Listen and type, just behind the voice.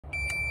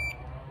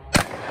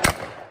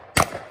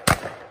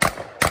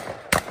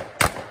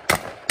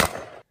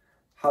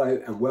Hello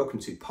and welcome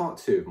to part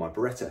 2 of my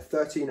Beretta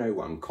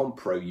 1301 Comp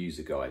Pro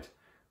user guide.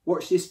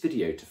 Watch this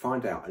video to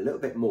find out a little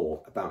bit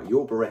more about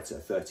your Beretta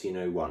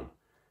 1301.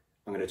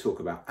 I'm going to talk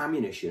about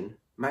ammunition,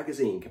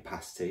 magazine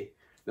capacity,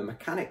 the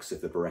mechanics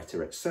of the Beretta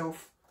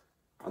itself.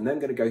 I'm then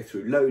going to go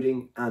through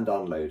loading and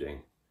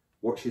unloading.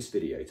 Watch this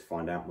video to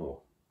find out more.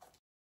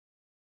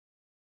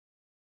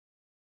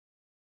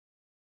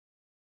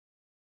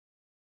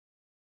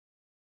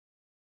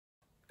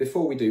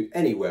 Before we do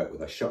any work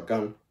with a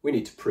shotgun, we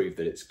need to prove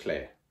that it's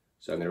clear.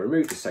 So I'm going to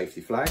remove the safety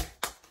flag,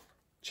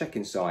 check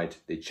inside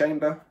the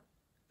chamber,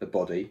 the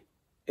body,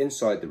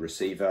 inside the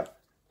receiver,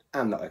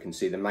 and that I can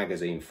see the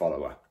magazine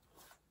follower.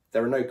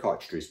 There are no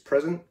cartridges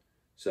present,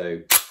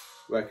 so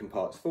working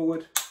parts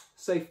forward,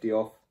 safety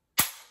off,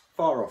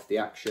 fire off the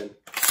action,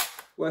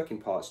 working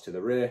parts to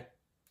the rear,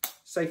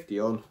 safety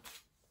on,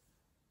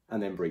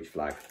 and then breech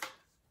flag.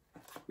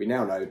 We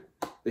now know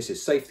this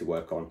is safe to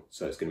work on,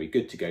 so it's going to be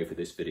good to go for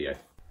this video.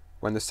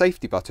 When the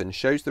safety button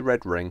shows the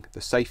red ring,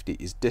 the safety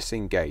is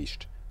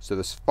disengaged, so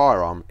the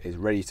firearm is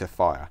ready to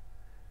fire.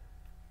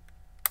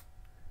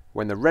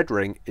 When the red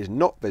ring is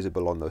not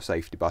visible on the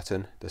safety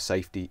button, the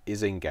safety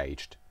is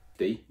engaged.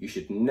 You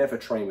should never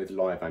train with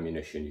live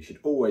ammunition. You should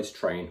always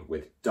train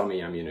with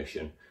dummy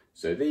ammunition.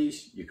 So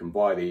these, you can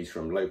buy these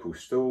from local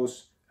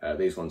stores.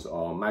 These ones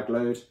are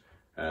magload,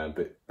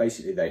 but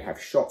basically they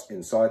have shot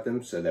inside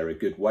them, so they're a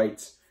good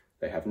weight.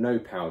 They have no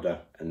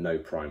powder and no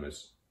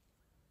primers.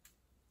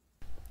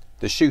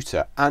 The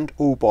shooter and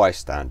all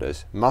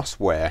bystanders must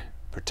wear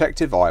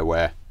protective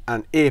eyewear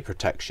and ear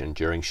protection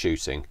during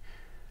shooting.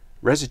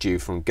 Residue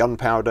from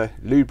gunpowder,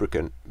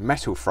 lubricant,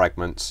 metal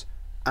fragments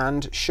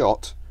and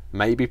shot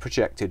may be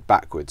projected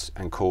backwards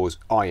and cause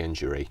eye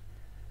injury.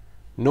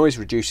 Noise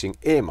reducing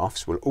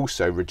earmuffs will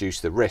also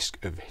reduce the risk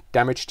of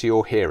damage to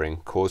your hearing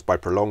caused by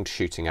prolonged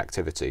shooting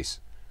activities.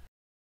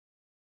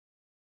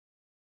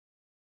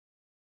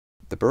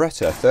 The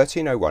Beretta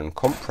 1301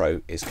 Comp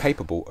Pro is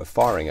capable of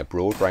firing a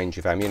broad range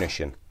of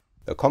ammunition.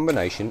 The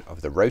combination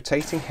of the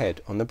rotating head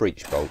on the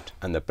breech bolt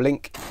and the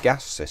blink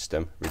gas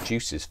system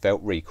reduces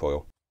felt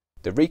recoil.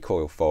 The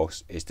recoil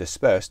force is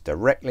dispersed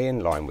directly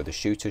in line with the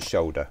shooter's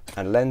shoulder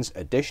and lends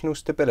additional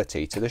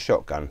stability to the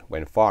shotgun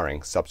when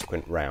firing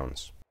subsequent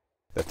rounds.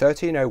 The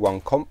 1301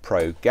 Comp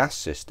Pro gas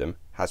system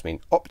has been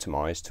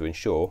optimised to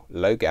ensure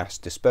low gas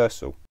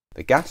dispersal.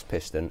 The gas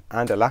piston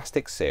and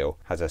elastic seal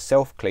has a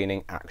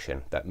self-cleaning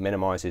action that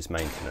minimises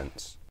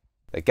maintenance.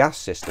 The gas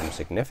system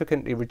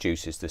significantly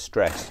reduces the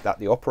stress that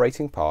the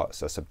operating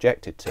parts are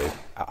subjected to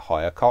at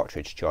higher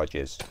cartridge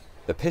charges.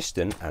 The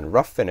piston and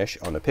rough finish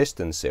on the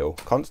piston seal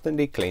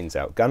constantly cleans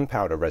out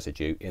gunpowder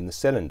residue in the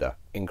cylinder,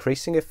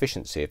 increasing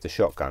efficiency of the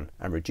shotgun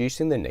and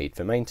reducing the need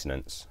for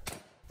maintenance.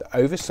 The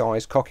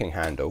oversized cocking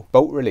handle,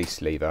 bolt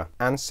release lever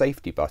and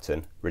safety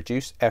button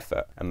reduce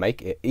effort and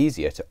make it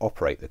easier to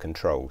operate the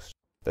controls.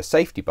 The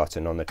safety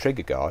button on the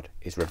trigger guard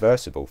is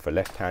reversible for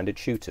left-handed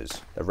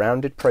shooters. The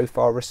rounded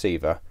profile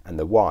receiver and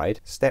the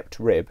wide, stepped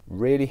rib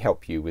really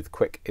help you with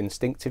quick,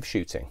 instinctive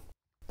shooting.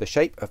 The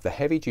shape of the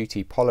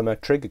heavy-duty polymer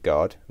trigger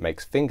guard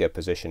makes finger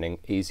positioning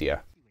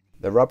easier.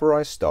 The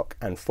rubberized stock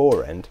and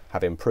forend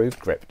have improved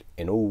grip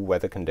in all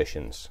weather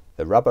conditions.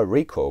 The rubber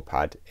recoil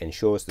pad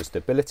ensures the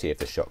stability of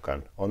the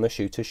shotgun on the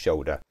shooter's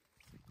shoulder.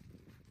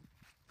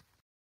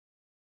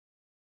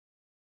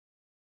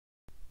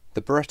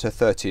 The Beretta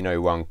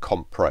 1301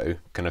 Comp Pro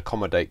can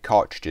accommodate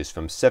cartridges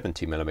from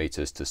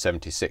 70mm to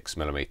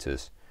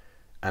 76mm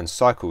and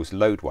cycles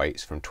load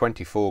weights from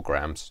 24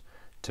 grams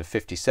to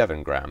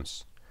 57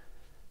 grams.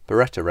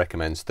 Beretta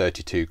recommends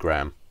 32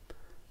 gram.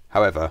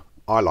 However,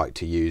 I like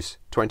to use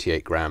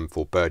 28 gram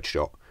for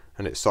birdshot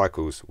and it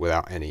cycles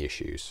without any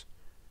issues.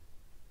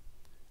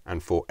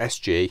 And for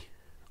SG,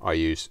 I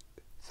use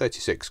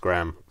 36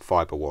 gram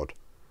fibre wad.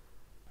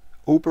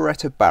 All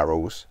Beretta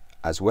barrels,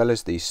 as well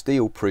as the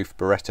steel-proof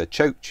Beretta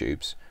choke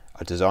tubes,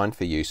 are designed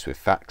for use with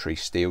factory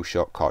steel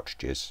shot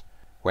cartridges.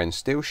 When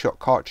steel shot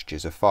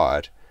cartridges are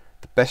fired,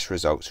 the best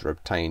results are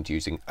obtained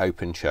using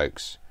open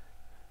chokes,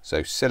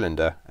 so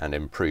cylinder and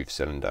improved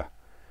cylinder.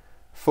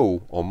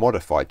 Full or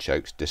modified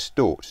chokes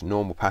distort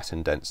normal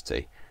pattern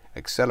density,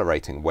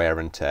 accelerating wear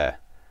and tear.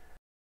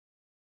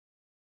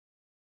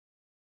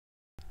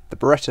 The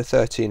Beretta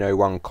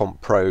 1301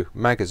 Comp Pro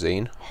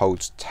magazine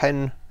holds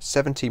 10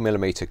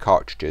 70mm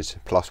cartridges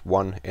plus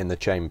one in the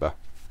chamber.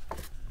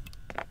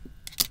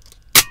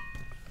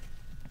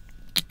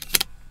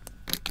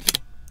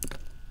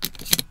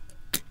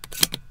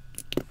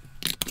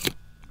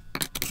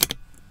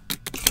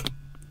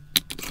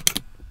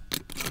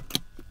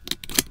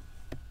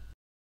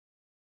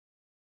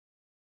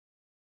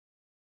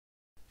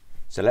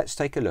 So let's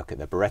take a look at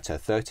the Beretta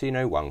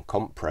 1301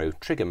 Comp Pro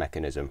trigger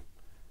mechanism.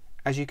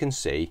 As you can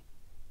see,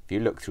 if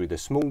you look through the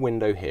small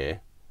window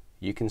here,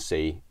 you can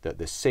see that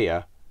the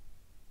sear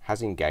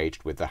has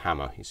engaged with the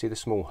hammer. You see the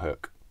small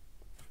hook.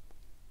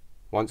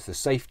 Once the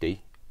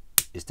safety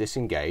is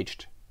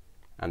disengaged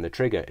and the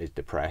trigger is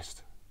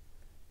depressed,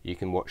 you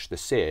can watch the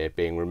sear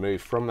being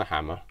removed from the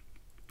hammer,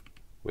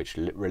 which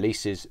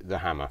releases the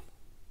hammer.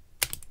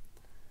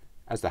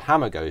 As the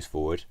hammer goes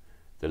forward,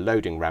 the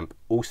loading ramp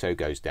also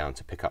goes down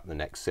to pick up the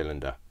next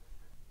cylinder.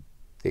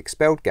 The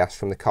expelled gas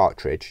from the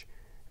cartridge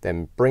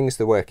then brings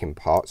the working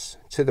parts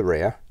to the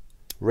rear,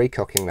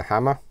 recocking the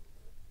hammer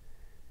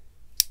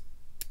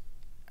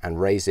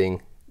and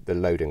raising the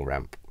loading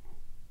ramp.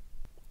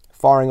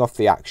 Firing off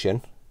the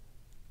action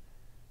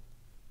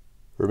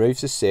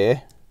removes the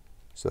sear,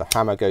 so the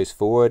hammer goes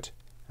forward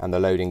and the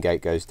loading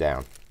gate goes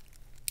down.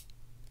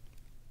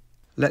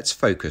 Let's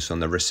focus on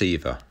the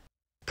receiver.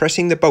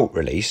 Pressing the bolt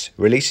release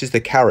releases the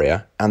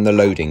carrier and the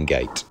loading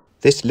gate.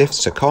 This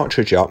lifts the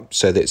cartridge up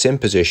so that it's in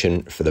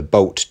position for the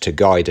bolt to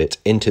guide it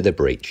into the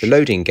breech. The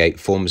loading gate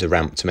forms a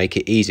ramp to make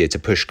it easier to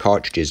push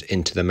cartridges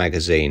into the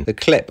magazine. The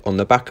clip on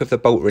the back of the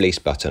bolt release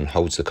button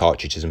holds the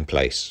cartridges in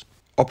place.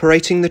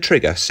 Operating the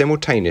trigger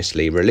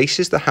simultaneously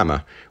releases the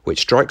hammer,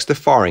 which strikes the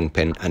firing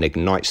pin and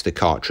ignites the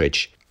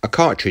cartridge. A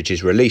cartridge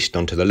is released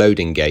onto the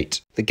loading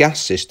gate. The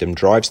gas system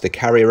drives the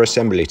carrier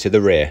assembly to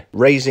the rear,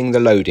 raising the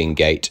loading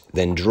gate,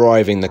 then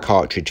driving the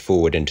cartridge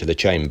forward into the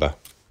chamber.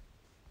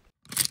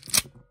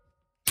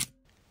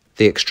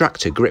 The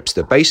extractor grips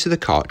the base of the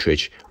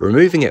cartridge,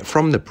 removing it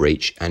from the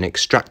breech and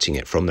extracting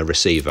it from the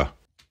receiver.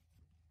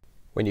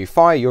 When you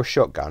fire your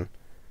shotgun,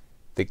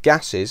 the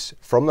gases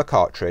from the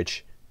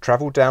cartridge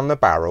travel down the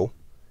barrel,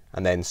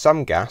 and then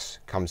some gas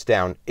comes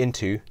down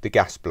into the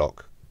gas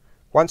block.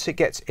 Once it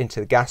gets into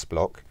the gas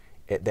block,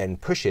 it then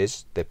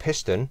pushes the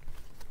piston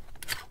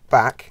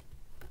back,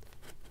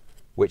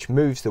 which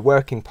moves the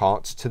working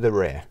parts to the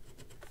rear.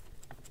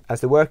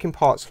 As the working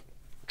parts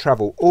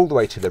travel all the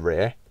way to the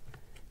rear,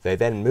 they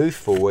then move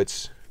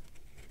forwards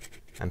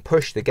and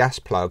push the gas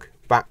plug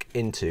back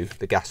into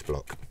the gas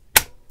block.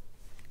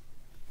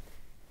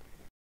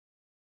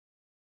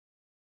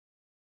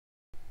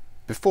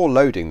 Before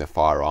loading the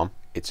firearm,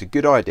 it's a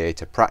good idea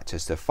to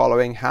practice the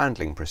following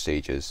handling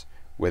procedures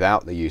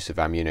without the use of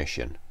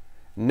ammunition.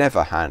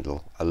 Never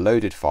handle a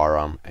loaded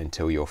firearm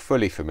until you're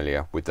fully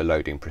familiar with the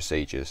loading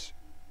procedures.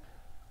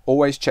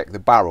 Always check the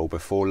barrel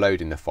before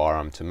loading the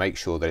firearm to make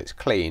sure that it's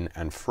clean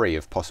and free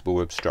of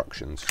possible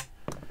obstructions.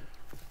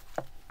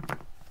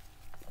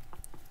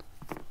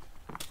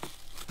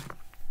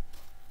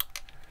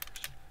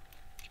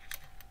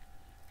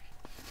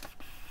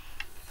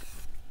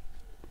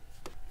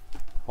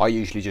 I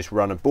usually just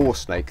run a bore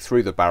snake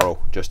through the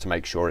barrel just to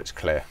make sure it's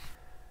clear.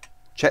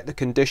 Check the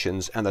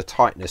conditions and the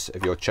tightness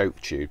of your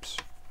choke tubes.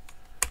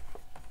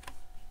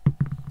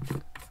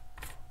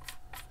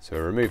 So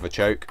remove a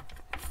choke.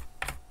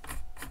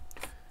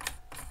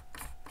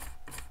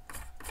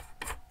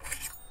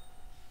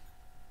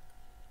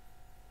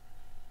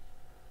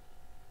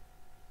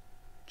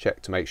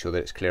 Check to make sure that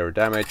it's clear of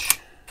damage.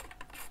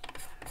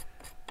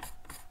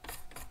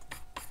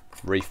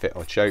 Refit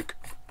or choke.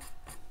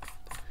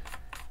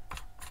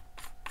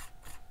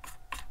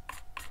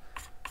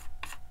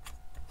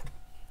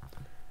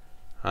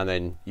 And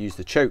then use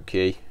the choke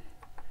key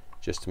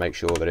just to make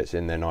sure that it's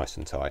in there nice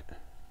and tight.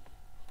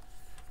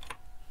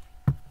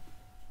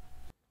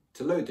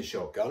 To load the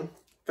shotgun,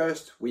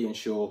 first we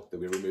ensure that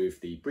we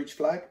remove the breech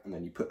flag, and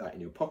then you put that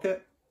in your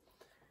pocket.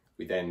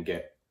 We then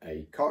get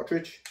a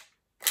cartridge,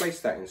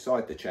 place that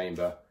inside the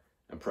chamber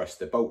and press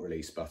the bolt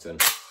release button,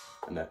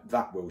 and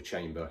that will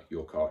chamber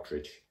your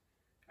cartridge.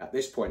 At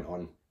this point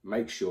on,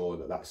 make sure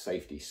that that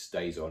safety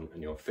stays on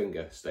and your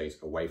finger stays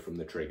away from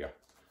the trigger.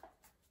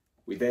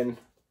 We then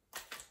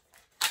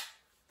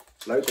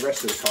load the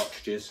rest of the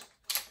cartridges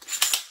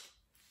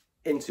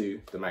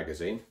into the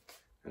magazine,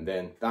 and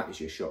then that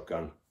is your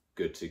shotgun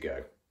good to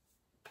go.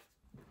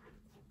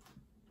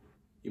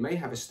 You may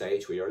have a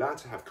stage where you're allowed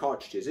to have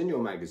cartridges in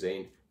your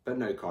magazine but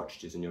no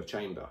cartridges in your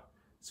chamber.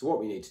 So what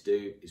we need to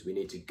do is we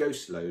need to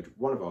ghost load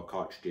one of our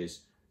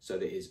cartridges so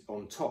that it is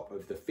on top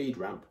of the feed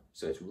ramp,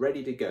 so it's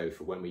ready to go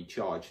for when we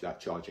charge that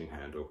charging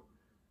handle.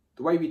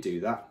 The way we do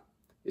that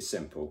is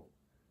simple.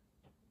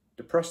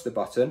 Depress the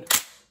button,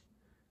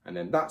 and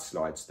then that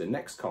slides the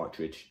next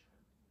cartridge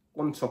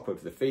on top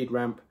of the feed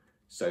ramp,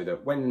 so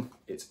that when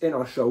it's in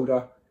our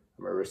shoulder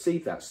and we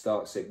receive that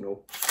start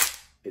signal,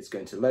 it's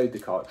going to load the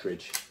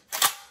cartridge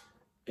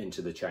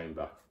into the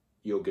chamber.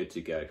 You're good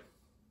to go.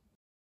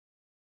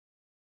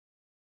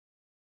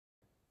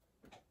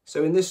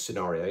 So in this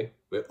scenario,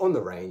 we're on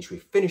the range,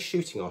 we've finished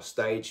shooting our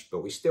stage,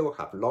 but we still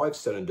have live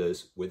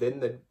cylinders within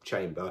the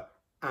chamber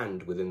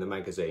and within the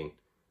magazine.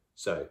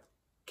 So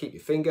keep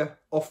your finger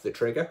off the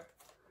trigger,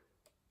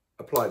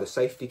 apply the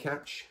safety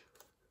catch,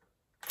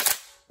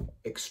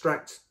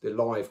 extract the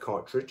live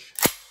cartridge,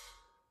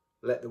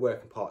 let the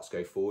working parts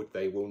go forward.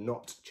 They will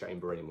not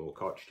chamber any more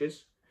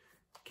cartridges.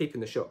 Keeping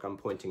the shotgun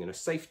pointing in a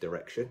safe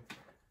direction,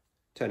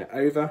 turn it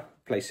over,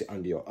 place it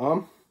under your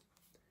arm,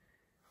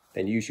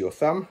 then use your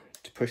thumb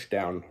to push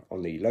down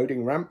on the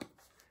loading ramp,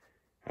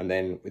 and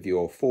then with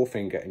your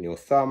forefinger and your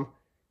thumb,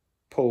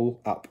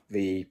 pull up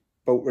the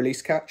bolt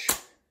release catch,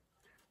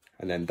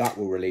 and then that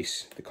will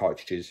release the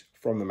cartridges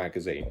from the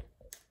magazine.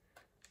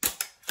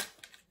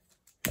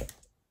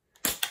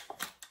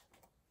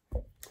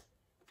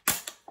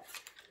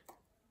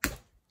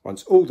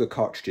 Once all the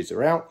cartridges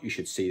are out, you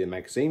should see the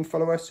magazine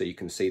follower so you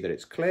can see that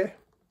it's clear.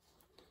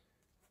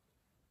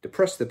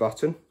 press the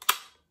button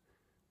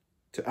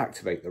to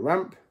activate the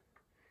ramp.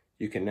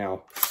 You can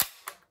now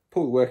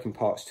pull the working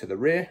parts to the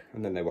rear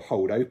and then they will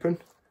hold open,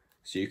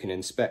 so you can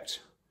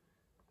inspect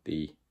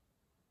the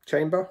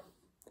chamber,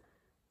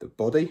 the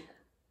body,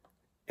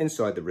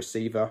 inside the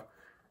receiver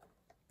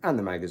and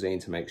the magazine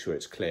to make sure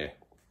it's clear.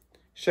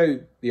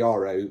 Show the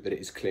RO that it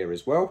is clear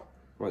as well.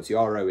 Once the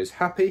RO is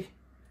happy,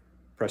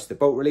 press the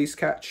bolt release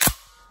catch,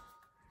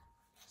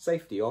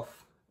 safety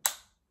off,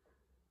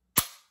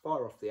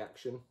 fire off the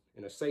action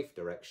in a safe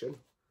direction,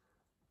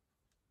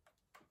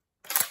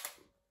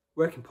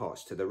 working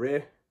parts to the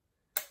rear,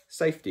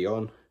 safety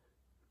on,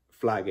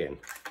 flag in.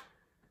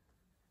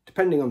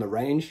 Depending on the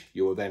range,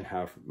 you will then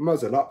have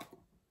muzzle up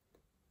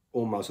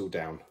or muzzle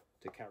down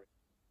to carry.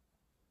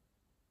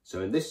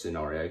 So in this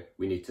scenario,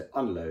 we need to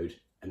unload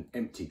an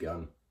empty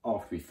gun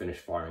after we finish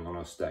firing on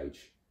our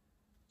stage.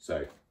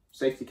 So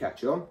safety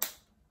catch on,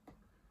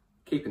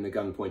 keeping the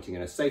gun pointing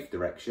in a safe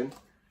direction,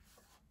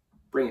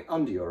 bring it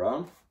under your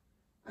arm,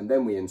 and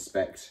then we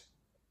inspect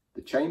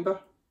the chamber,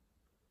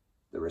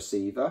 the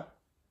receiver,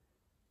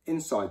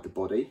 inside the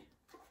body,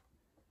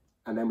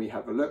 and then we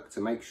have a look to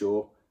make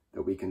sure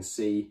that we can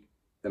see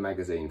the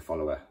magazine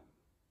follower.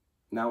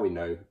 Now we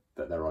know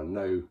that there are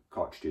no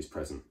cartridges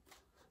present.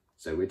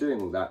 So we're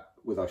doing all that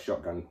with our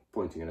shotgun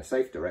pointing in a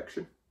safe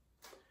direction.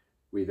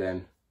 We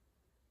then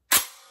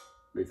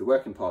move the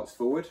working parts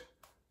forward,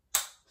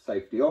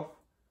 safety off,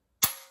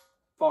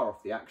 fire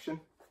off the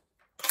action,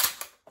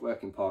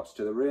 working parts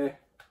to the rear,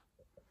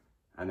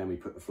 and then we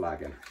put the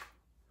flag in.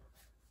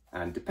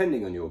 And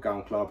depending on your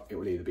gun club, it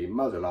will either be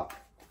muzzle up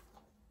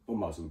or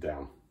muzzle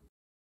down.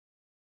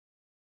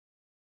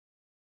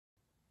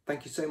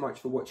 Thank you so much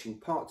for watching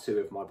part 2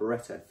 of my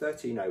Beretta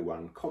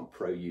 1301 Comp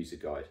Pro user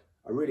guide.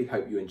 I really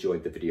hope you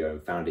enjoyed the video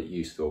and found it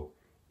useful.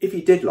 If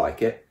you did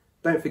like it,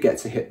 don't forget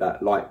to hit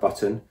that like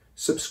button,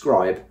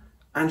 subscribe,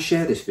 and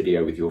share this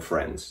video with your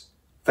friends.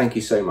 Thank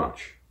you so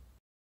much.